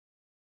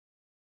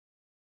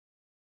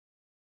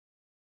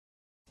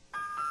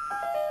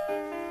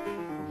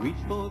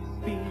Reach for the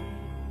speed,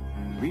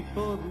 reach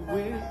for the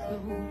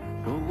whistle,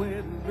 go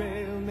where the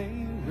rail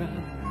may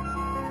run.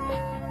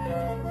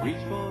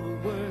 Reach for the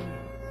words,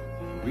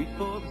 reach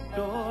for the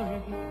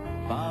story,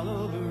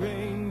 follow the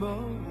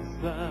rainbow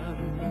sun.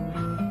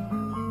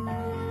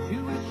 To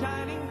a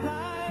shining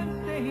time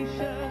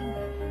station,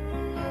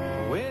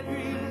 where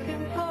dreams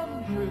can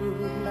come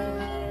true,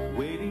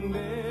 waiting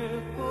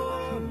there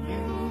for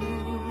you.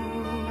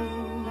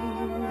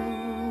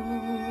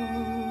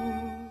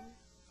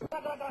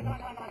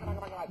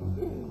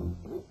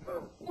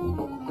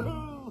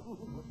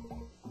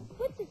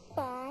 What's a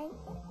spy?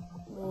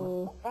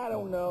 I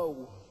don't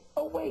know.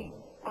 Oh, wait.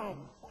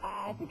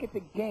 I think it's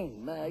a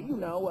game.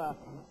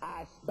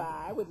 I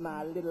spy with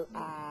my little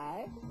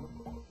eye.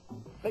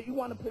 You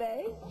want to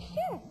play?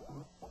 Sure.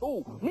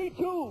 Oh, me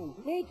too.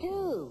 Me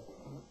too.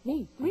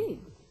 Me three.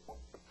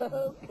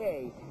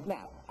 Okay.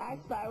 Now, I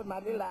spy with my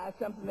little eye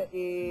something that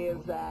is,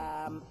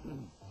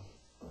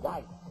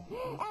 white.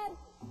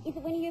 Is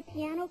it one of your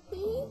piano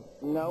keys?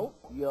 No,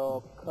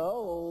 you're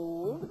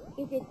cold.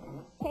 Is it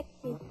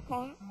Texas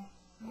hat?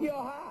 You're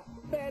hot.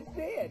 That's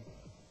it.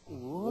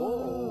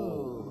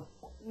 Whoa.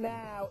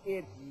 Now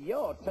it's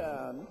your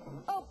turn.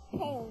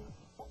 Okay.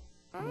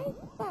 I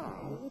spy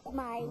with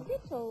my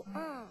little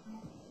eye.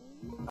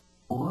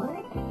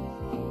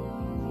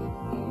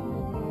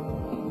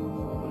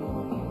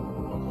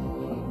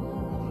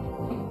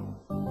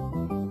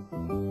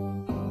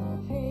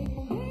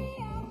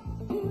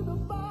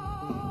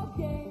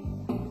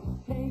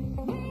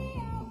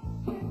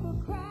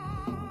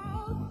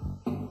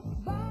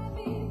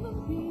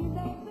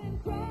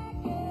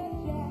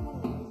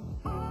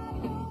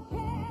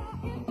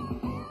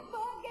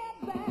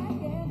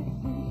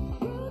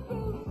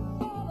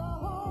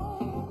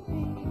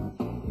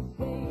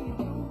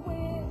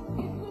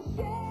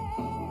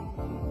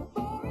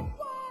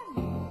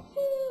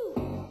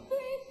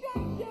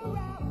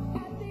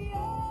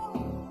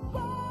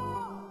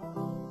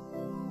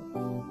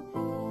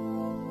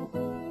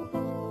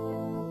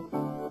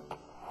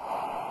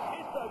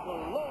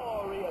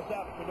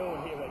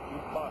 Afternoon here at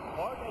Jukebox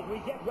Park as we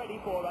get ready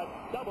for a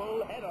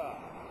double header.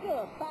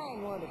 You're a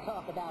fine one to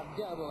talk about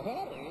double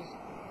headers.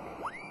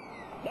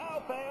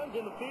 Now, fans,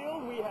 in the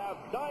field we have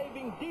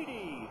Diving Dee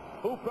Dee,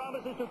 who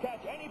promises to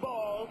catch any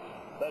ball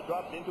that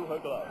drops into her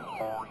glove.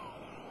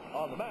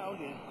 On the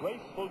mound is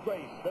Graceful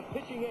Grace, the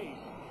pitching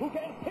ace, who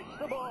can pitch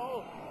the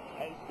ball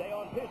and stay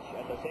on pitch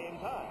at the same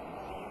time.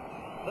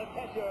 The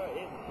catcher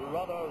is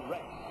Brother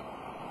Rex,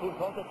 who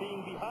thought that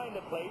being behind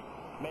the plate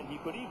meant he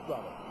could eat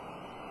from it.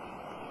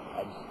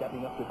 And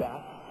stepping up to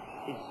bat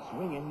is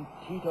Swinging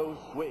Tito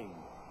Swing.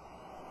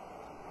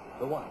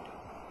 The wind.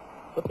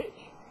 The pitch.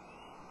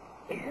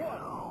 It's 1,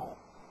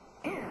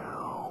 2,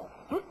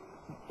 3.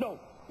 No,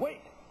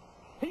 wait.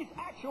 He's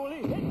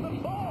actually hit the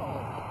ball.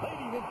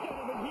 Ladies and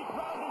gentlemen,